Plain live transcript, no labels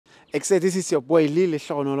Except this is your boy Lily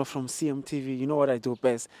Shonolo from CMTV. You know what I do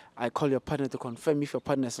best? I call your partner to confirm if your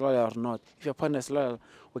partner is loyal or not. If your partner is loyal,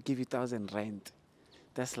 we'll give you 1,000 rand.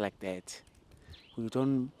 That's like that. We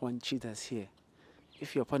don't want cheaters here.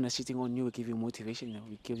 If your partner is cheating on you, we give you motivation and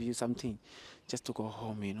we give you something just to go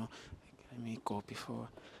home, you know. Let me go before.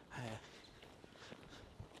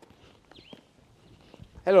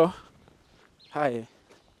 Hello. Hi.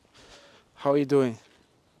 How are you doing?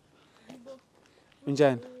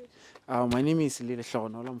 Unjan. My name is Lile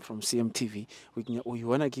Shonolo. I'm from CMTV. We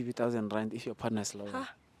want to give you 1,000 rand if your partner is loyal. Huh?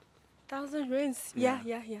 1,000 rands? Yeah.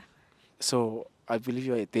 So I believe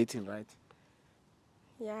you are dating, right?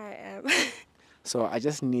 Yeah, I am. So I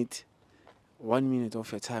just need 1 minute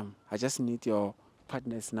of your time. I just need your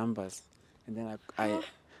partner's numbers. And then I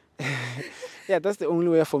yeah, that's the only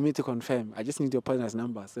way for me to confirm. I just need your partner's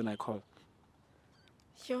numbers, then I call.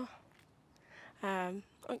 Sure.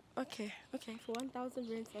 Okay. For 1,000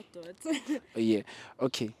 rands, I do it. Yeah.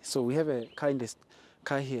 Okay. So we have a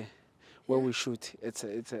car here where we shoot. It's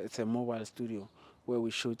a mobile studio where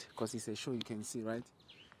we shoot because it's a show you can see, right?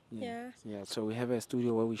 Yeah. So we have a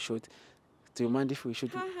studio where we shoot. Do you mind if we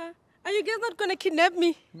shoot? Are you guys not gonna kidnap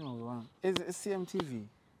me? No, we won't. It's CMTV.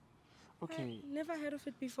 Okay. I never heard of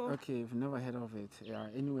it before. Okay, you've never heard of it. Yeah.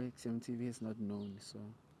 Anyway, CMTV is not known, so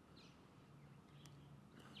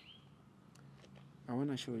I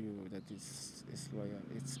want to show you that it's loyal.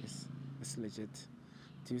 It's legit.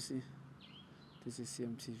 Do you see? This is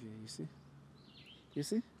CMTV. You see? You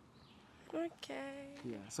see? Okay.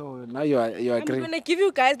 Yeah. So now you agree. I'm gonna give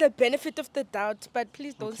you guys the benefit of the doubt, but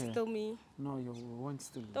please don't steal me. No, you won't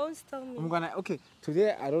steal me. Don't steal me. Okay.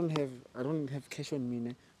 Today I don't have cash on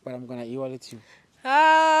me, but I'm gonna e-wallet you.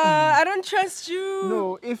 I don't trust you.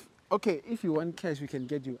 No, if you want cash, we can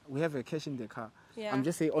get you. We have a cash in the car. Yeah. I'm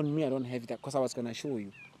just saying on me I don't have that because I was gonna show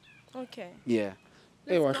you. Okay. Yeah.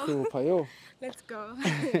 Let's go. Let's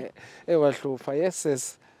go. Yes,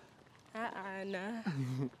 sis. Nah.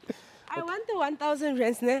 I want the 1,000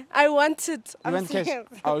 rands, ne? I want it. You want cash?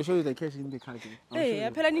 I'll show you the cash in the car. Hey,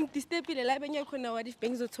 phela ngidistepile la benye khona what if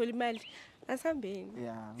bengizothola imali. Asambeni.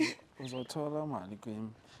 Yeah, uzothola mali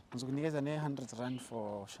kimi. Ngizokunikeza ne-100 rand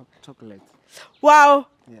for chocolate. Wow.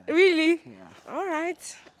 Yeah. Really? Yeah. All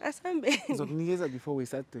right. Asambeni. Ngizokunikeza before we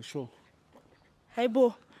start the show.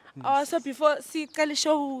 Hayibo. Oh, so before siqale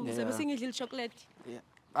show zabe singidlile chocolate. Yeah.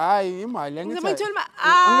 Hayi imali angithi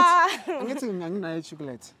nginayo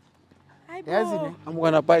chocolate. I'm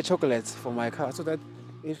gonna buy chocolates for my car so that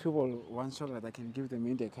if people want chocolate, I can give them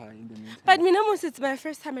in the car in the meantime. But Minamos, it's my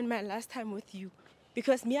first time and my last time with you.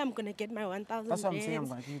 Because me, I'm gonna get my 1,000 That's what I'm saying. I'm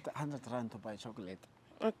gonna give you 100 rand to buy chocolate.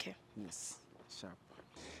 Okay. Yes. Sharp.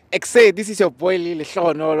 Exay, this is your boy Lily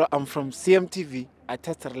Shonolo. I'm from CMTV. I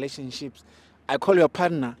test relationships. I call your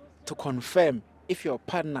partner to confirm if your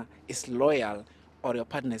partner is loyal or your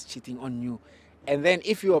partner is cheating on you. And then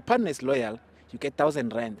if your partner is loyal, you get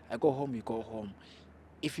 1,000 rand. I go home, you go home.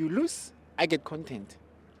 If you lose, I get content.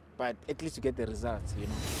 But at least you get the results, you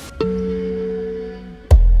know.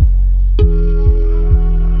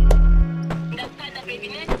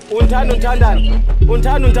 Unthandani.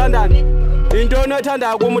 Intoni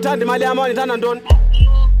othanda kum uthanda imali yami uthanda ntoni?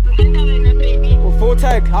 Full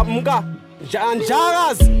tag, amuka.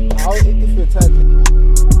 Njakazi. How if you're tired?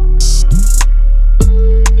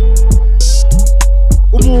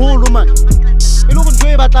 Umuhulu man. Iloku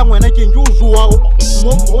nje batla ngwena ke nje uzuwa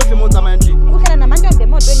mo hohle mo tsamaya nje. Uhlala namantombi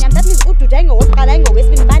emotweni yami, that means ududa ngowokuqala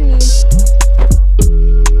ngowesibini baninzi.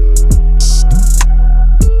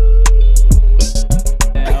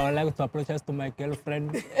 I would like to apologize to my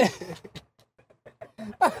girlfriend.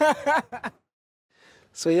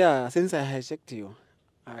 So yeah, since I hijacked you,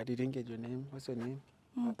 I didn't get your name. What's your name?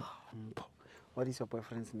 Mpo. What is your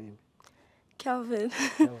boyfriend's name? Kelvin.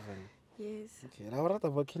 Kelvin. Yes. Okay,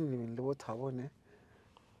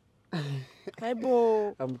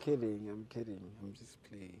 Hayibo. I'm kidding. I'm just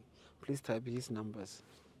playing. Please type his numbers.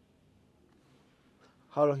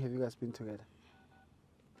 How long have you guys been together?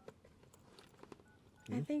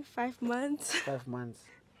 I think 5 months. 5 months.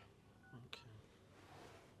 Okay.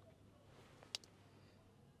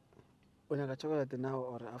 When I got chocolate now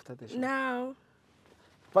or after the show? Now.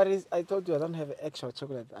 But I told you I don't have extra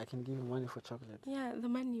chocolate. I can give you money for chocolate. Yeah, the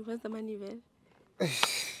money. Where's the money, man?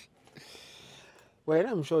 Well,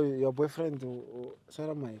 I'm sure your boyfriend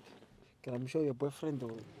sorry, Mike. I'm sure your boyfriend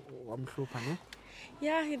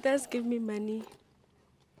Yeah, he does give me money.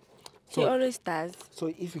 So, he always does. So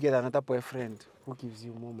if you get another boyfriend who gives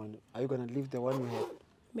you more money, are you gonna leave the one you have?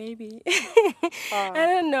 Maybe. I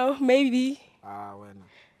don't know. Maybe. When?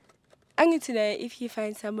 If he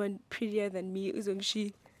finds someone prettier than me,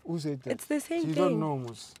 who said that? It's the same thing. You don't know,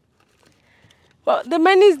 Mus. Well, the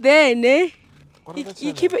money's there, ne? What You are the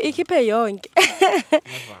keep channels? it young. Never.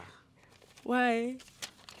 Why?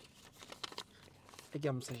 I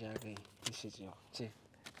can't say again. This is your. Che.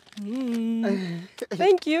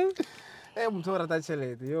 Thank you. Hey, I'm sorry that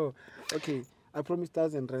challenge. Yo. Okay. I promise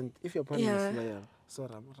 1,000 rand. If your partner Yeah. is loyal, so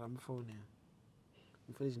Ram phone here.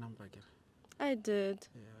 I'm his number again. I did.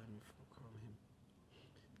 Yeah, let me call him.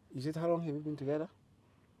 You said how long have you been together?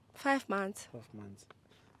 5 months. 12 months.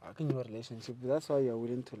 How can your relationship? That's why you're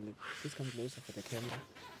willing to live. Please come closer for the camera.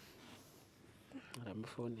 Ram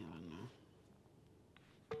phone here now.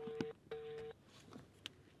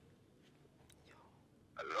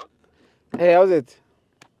 Hello? Hey, how's it?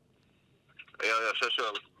 Yeah,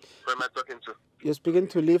 sure. Who am I talking to? You're speaking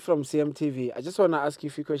to Lee from CMTV. I just want to ask you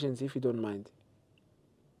a few questions if you don't mind.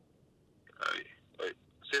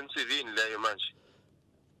 CMTV in there, man.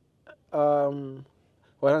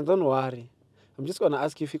 Well, don't worry. I'm just going to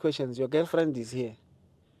ask you a few questions. Your girlfriend is here.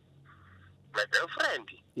 My girlfriend?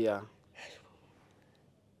 Yeah.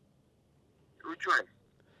 Which one?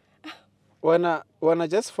 Wanna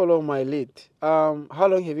just follow my lead. How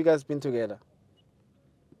long have you guys been together?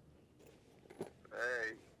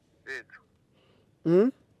 It.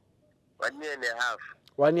 1 1 year and a half.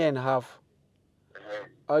 1 year and a half.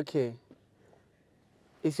 Uh-huh. Okay.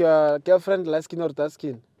 Is your girlfriend light skin or dark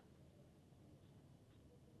skin?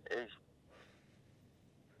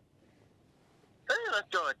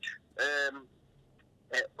 George.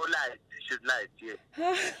 Light. She's light, yeah.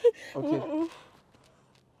 Okay.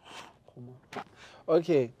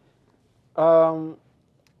 Okay.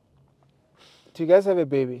 Do you guys have a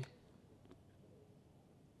baby?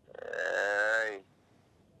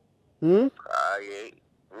 No,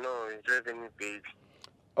 it's not any baby.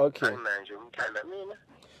 Okay.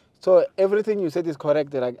 So everything you said is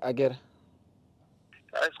correct that I get.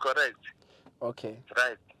 That's correct. Okay.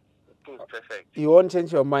 Right. It's perfect. You won't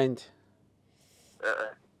change your mind.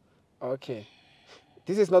 Uh-uh. Okay.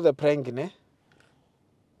 This is not a prank, ne?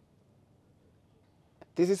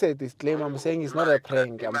 This is a disclaimer. I'm saying it's not a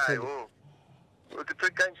prank.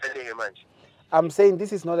 I'm saying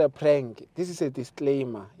this is not a prank. This is a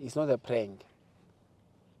disclaimer. It's not a prank.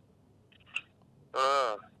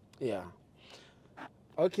 Yeah.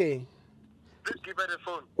 Okay. Please give her the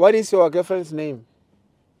phone. What is your girlfriend's name?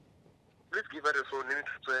 Please give her the phone.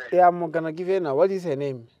 Yeah, I'm gonna give her now. What is her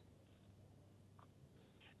name?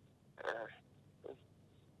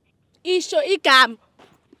 Isho igam.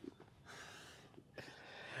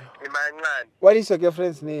 What is your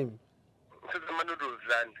girlfriend's name?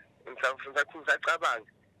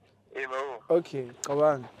 Okay, come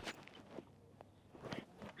on.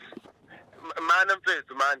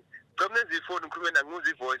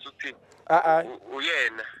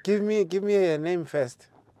 Give me her name first.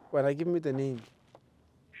 When I give me the name.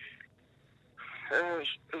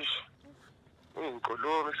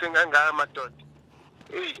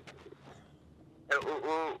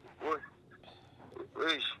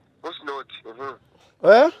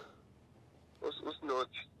 Huh?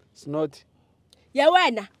 It's not. Yeah,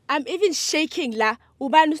 wena. I'm even shaking la.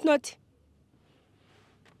 Ubani is not.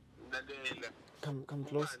 Come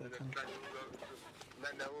closer.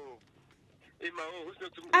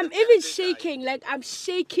 I'm even shaking. Like I'm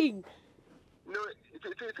shaking. No,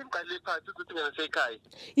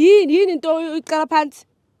 Yini into iqala phansi.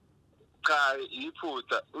 Cha,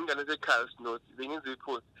 iphutha. Ingane sekhaya not. Bengize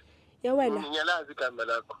iphutha. Yeah, wena. Ngiyalazi igama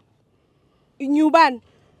lakho. Nyubani.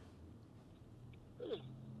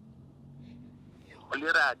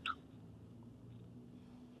 Olirato.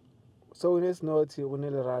 So it's not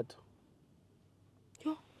unelerato.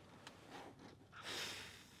 Yo,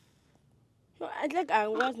 I'd like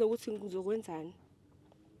angikwazi nokuthi ngizokwenzani.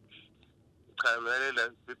 Cha,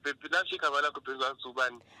 mlalela. Bephilashe igama lakho phezulu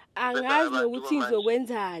ubani. Angazi nokuthi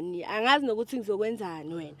ngizokwenzani. Angazi nokuthi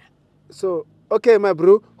ngizokwenzani wena. So, okay, my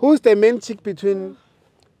bro, who's the main chick between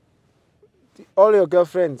all your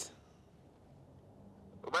girlfriends?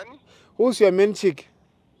 Ubani? Who's your main chick?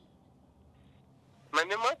 My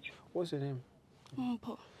name what? What's your name?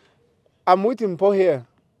 Mpho. I'm with Mpo here.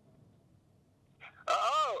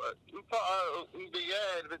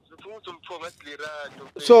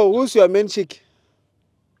 So, who's your main chick?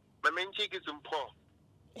 My main chick is Mpo.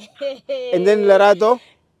 And then Lerato?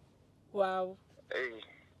 Wow. Hey.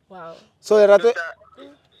 Wow. So, Lerato...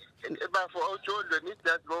 But for our children, it's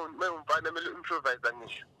that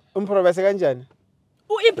Improvise kanjani?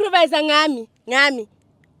 U-improvise ngami.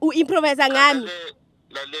 U-improvise ngami.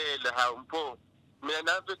 Lalela ha Mpo. Mina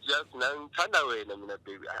nazo just ngithanda wena mina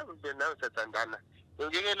baby. Ave nawe sathandana.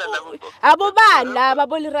 Ngikela lapho. Abobani laba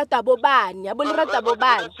abolirato abobani, abolirato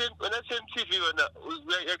abobani. Wena CMTV wena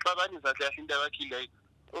uyaxabanisa kahle into abakhile.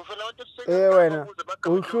 Ufuna ukuthi wena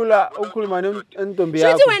uhlula ukhuluma nentombi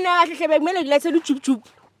yakho. Shithi wena kahle hle bekumele ngilethele ujubjubu.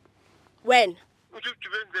 Wena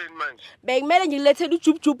ujubjubenzeni manje. Bekumele ngilethele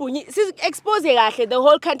ujubjubu expose kahle the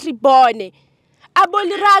whole country bone.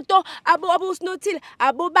 Abolirato abosinothile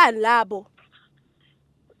abobani labo.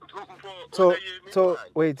 So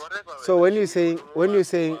wait. So when you saying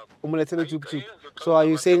umulethele ujubjubu, so are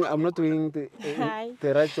you saying I'm not doing the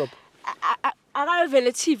right job?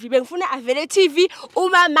 Akavele TV bengifuna avele TV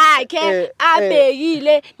uma makhe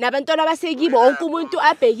abhekile nabantwana basekibo wonke umuntu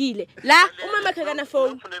abhekile la uma makhe kana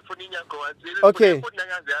phone. Okay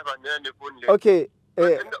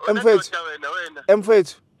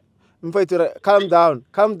mfethu calm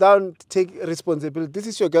down, take responsibility. This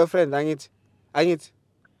is your girlfriend angithi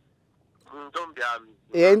ntombi yami.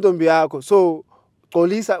 Intombi yakho, so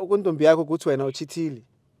xolisa kuntombi yakho ukuthi wena uchithile.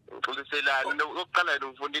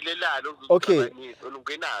 Okay.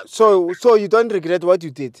 So you don't regret what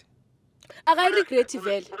you did? I regret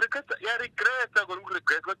vele.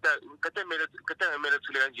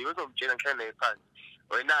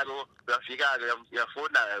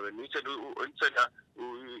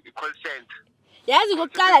 Yazi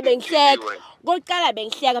kokuqala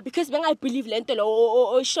bengihleka because bengayibelieve lento lo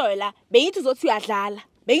oshoyo la. Bengithi uzothi uyadlala.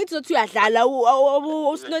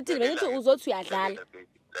 Usinotile bengithi uzothi uyadlala.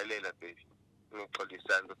 Lalela baby.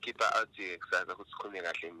 Ngixolisana ukukhipha out kusasa ukuthi sikhulume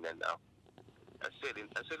kahle mina nawe.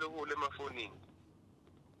 Asele uhule emafonini.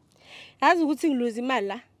 Yazi ukuthi ngiluza imali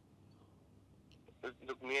la.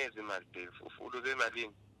 Ukunikeza imali baby. Uluze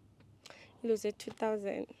emalini? Ngiluze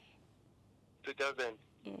 2000. 2000.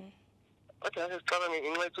 Wathi asicabanga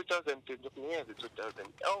inxa 2000 ukunikeza 2000.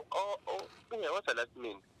 Ungewasa last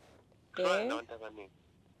mina.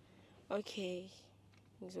 Okay.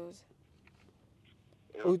 Ngizoza.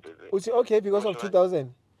 Okay, because of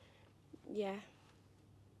 2000. Yeah.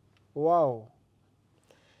 Wow.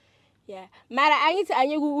 Yeah. Mara angithi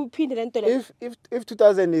anye kuphinde lento le. If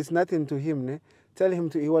 2000 is nothing to him, ne? Tell him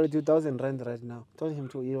to equal 2000 rand right now. Tell him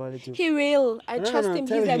to equal it. He will. I trust him.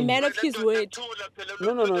 He's a man of his word.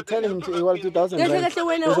 No. Tell him to equal 2000 rand.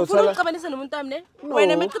 Wena ufuna ukuxabanisa nomuntu wami ne?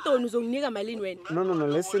 Wena meqeda wena uzonginika malini wena? No.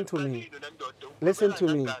 Listen to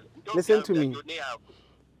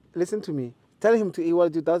me. Tell him to equal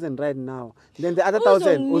 2000 right now. Then the other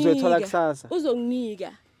 1000 uzothola kusasa.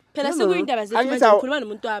 Uzonginika. Phela sekuyindaba zethu manje ngikhuluma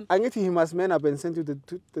nomuntu wami. Angithi he must man up and send you the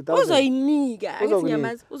 1000. Uzoyinika. Angithi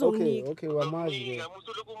ngiyamazi uzonginika. Okay, wamazi.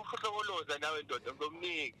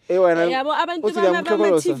 Wena yabo abantu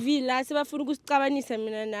bama TV la sebafuna ukusicabanisa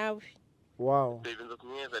mina nawe. Wow.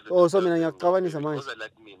 Oh, so mina ngiyakucabanisa manje.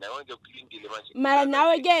 Mara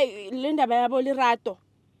nawe ke le ndaba yabo lirato.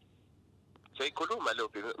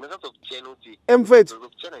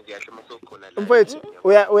 Mfethu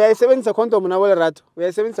uyayisebenzisa condom nawe lerato?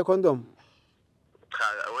 Uyayisebenzisa condom?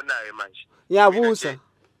 Cha, awunayo manje. Ngiyabuza.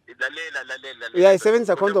 Lalela.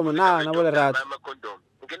 Uyayisebenzisa condom nawe lerato?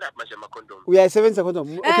 Ngena manje ama condom. Uyayisebenzisa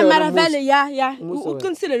condom? Okay, mara vele ya.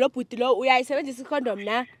 Uqinisile lo bhuti lo uyayisebenzisa condom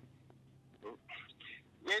na?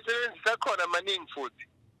 Ngiyisebenzisa khona maningi futhi.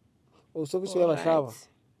 Usokusho uyabahlaba.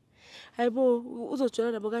 Hayibo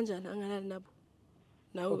uzojola nabo kanjani angalali nabo?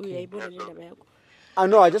 Nawe uyayibona le ndaba yakho.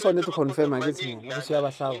 No, I just wanted to confirm ukuthi ukuthi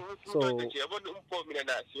uyabahlaba. So yabona umfo mina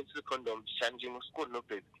na since condom changing school no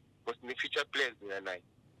baby. Was the future plans mina nayi.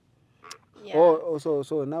 Yeah. Oh,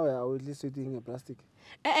 so now I will list it in a plastic.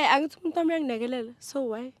 Angithi umuntu wami uyanginekelela. So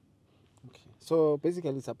why? Okay. So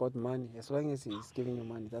basically it's about money. As long as he's giving you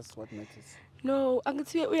money, that's what matters. No,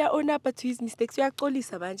 angithi uya-own up to his mistakes.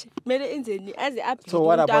 Uyaxolisa manje. Kumele enzeni aze up. So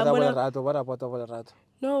what about abolerato? What about abolerato?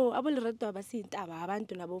 No, abolerato abasintaba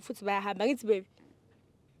abantu nabo futhi bayahamba. Ngithi baby.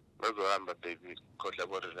 Bazohamba baby. Kodwa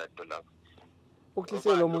abolerato lapho.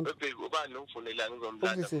 Ukhlisile lo muntu. Baby ubani ngifonela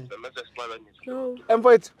ngizomlanda mase sixabanisa. No.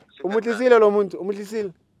 Mfowethu, umutlisile lo muntu,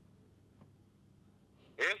 umutlisile.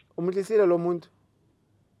 Umutlisile lo muntu.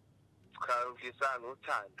 Cha, ngifisanga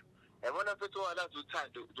uthando. Yabona mfethu walazi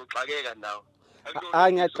uthando uzoxakeka nawe.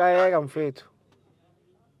 Ngiyaxakeka mfethu.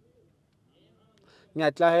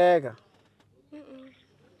 Ngiyaxakeka.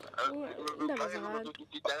 Indaba zabantu.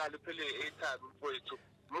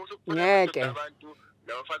 Ngeke.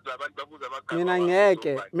 Mina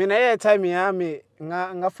ngeke. Mina airtime yami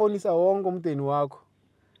ngafonisa wonke umndeni wakho.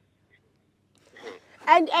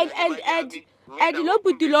 And lo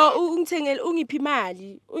bhuti lo ungithengele ungiphi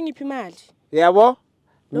imali. Yabo?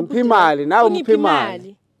 Ngiphi imali, nawe ngiphi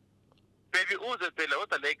imali. Baby uze phela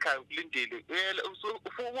kodwa la ekhaya ukulindile.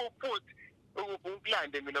 Ufuthi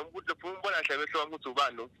ukulande mina umbuzo phuma ubona hle behlo wami ukuthi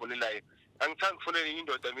ubani ofonelayo. Angithandi kufonela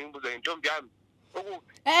indoda ngibuza intombi yami.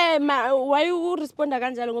 Why you respond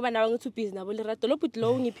kanjalo ngoba nawe ngithi busy nabo lerato lo bhuti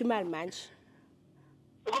lo ungiphi imali manje.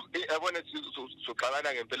 Yabona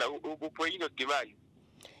soxabana ngempela upho indoda imali.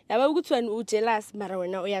 Yaba ukuthi wena ujealous mara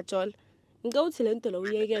wena uyajola. Ngike uthi lento lo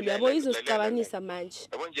uyekela yabo izosicabanisa manje.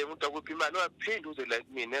 Yabo nje umuntu akuphi imali waphinde uze like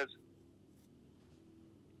mina.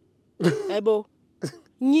 Hayibo.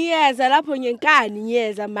 Ngiyeza lapho ngenkani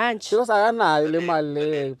ngiyeza manje. Silo sakanayo le mali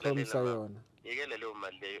le promise yona. Yekela leyo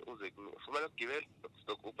mali leyo uze ufuna ukugibela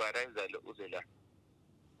ukubarayiza lo uze la.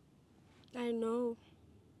 I know.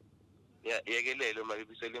 Yekelelo mali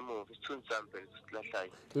bisele emuva isithunzi sample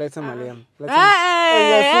silahlayo. Letha imali yami.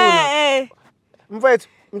 Ngiyafuna. Mfethu,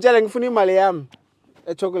 mtshela ngifuna imali yami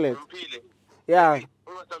chocolate. Mphile. Yeah.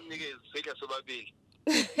 Ungasamnikezi sedla sobabili.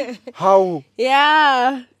 How?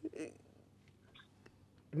 Yeah.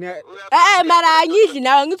 Mara angidli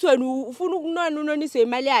nawe ngithi wena ufuna ukunona unonise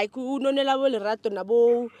imali yakhe unonela bo lerato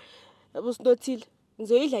nabo sinothile.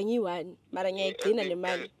 Ngizoyidla ngi1 mara ngiyayigcina le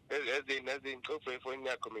mali. Ezi ngicophe ifoni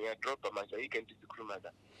yakho ngiyadropa manje ayikenti sikhuluma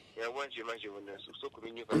la. Yabona nje manje wena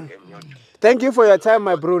usokhulunywa ngemnyoto. Thank you for your time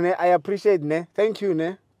my bro ne. I appreciate ne. Thank you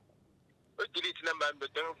ne. Delete number yami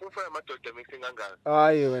but ngifuna amadoda mixing kangaka.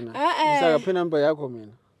 Hayi wena. Ngisakaphi number yakho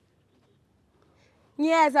mina.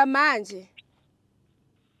 Ngiyeza manje.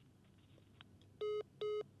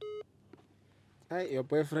 Hi, your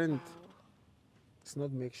boyfriend. It's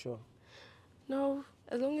not make sure. No,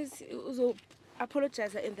 as long as you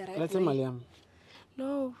apologize in the right Let's way. Maliam.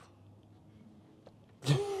 No.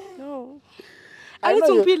 No. I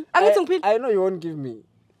know you won't give me.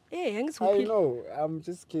 Yeah, I know. I'm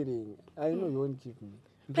just kidding. I know you won't give me.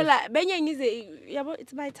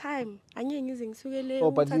 It's my time.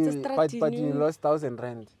 Oh, but you lost 1,000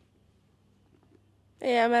 rand.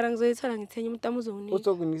 Yeah, I'm going to tell you. What's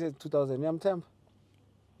up when you said 2,000? I'm temp.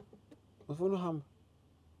 Ufuna uhamba?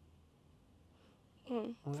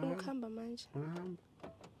 Ufuna ukuhamba manje.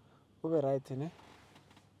 Ube right ne?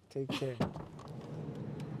 Take care.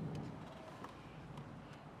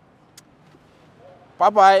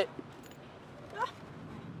 Bye-bye.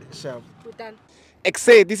 Sharp. We're done.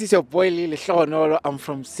 Say, this is your boy Lily Shonolo. I'm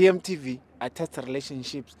from CMTV. I test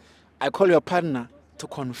relationships. I call your partner to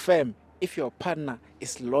confirm if your partner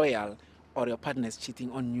is loyal or your partner is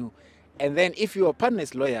cheating on you. And then if your partner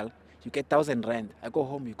is loyal, you get 1,000 rand. I go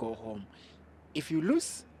home, you go home. If you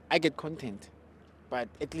lose, I get content. But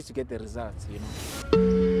at least you get the results, you know.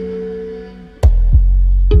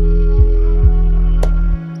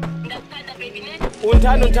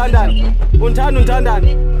 Unthandani.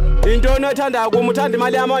 Intoni othanda kumuthanda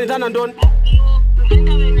imali yami ngithanda ntoni?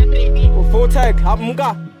 Full tag,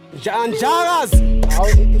 amka. Njakazi. How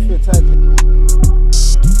if you tell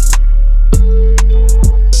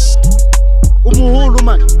Umuhulu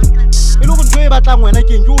man. Iloku nje batlang wena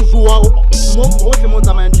ke nje uzuwa mo hohle mo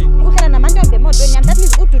tsamaya nje. Uhlala namantombi emotweni yami. That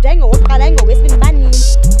means ududa engowokuqala engowesibini banini.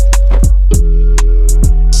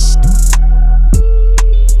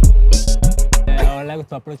 I would like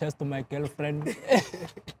to apologize to my girlfriend.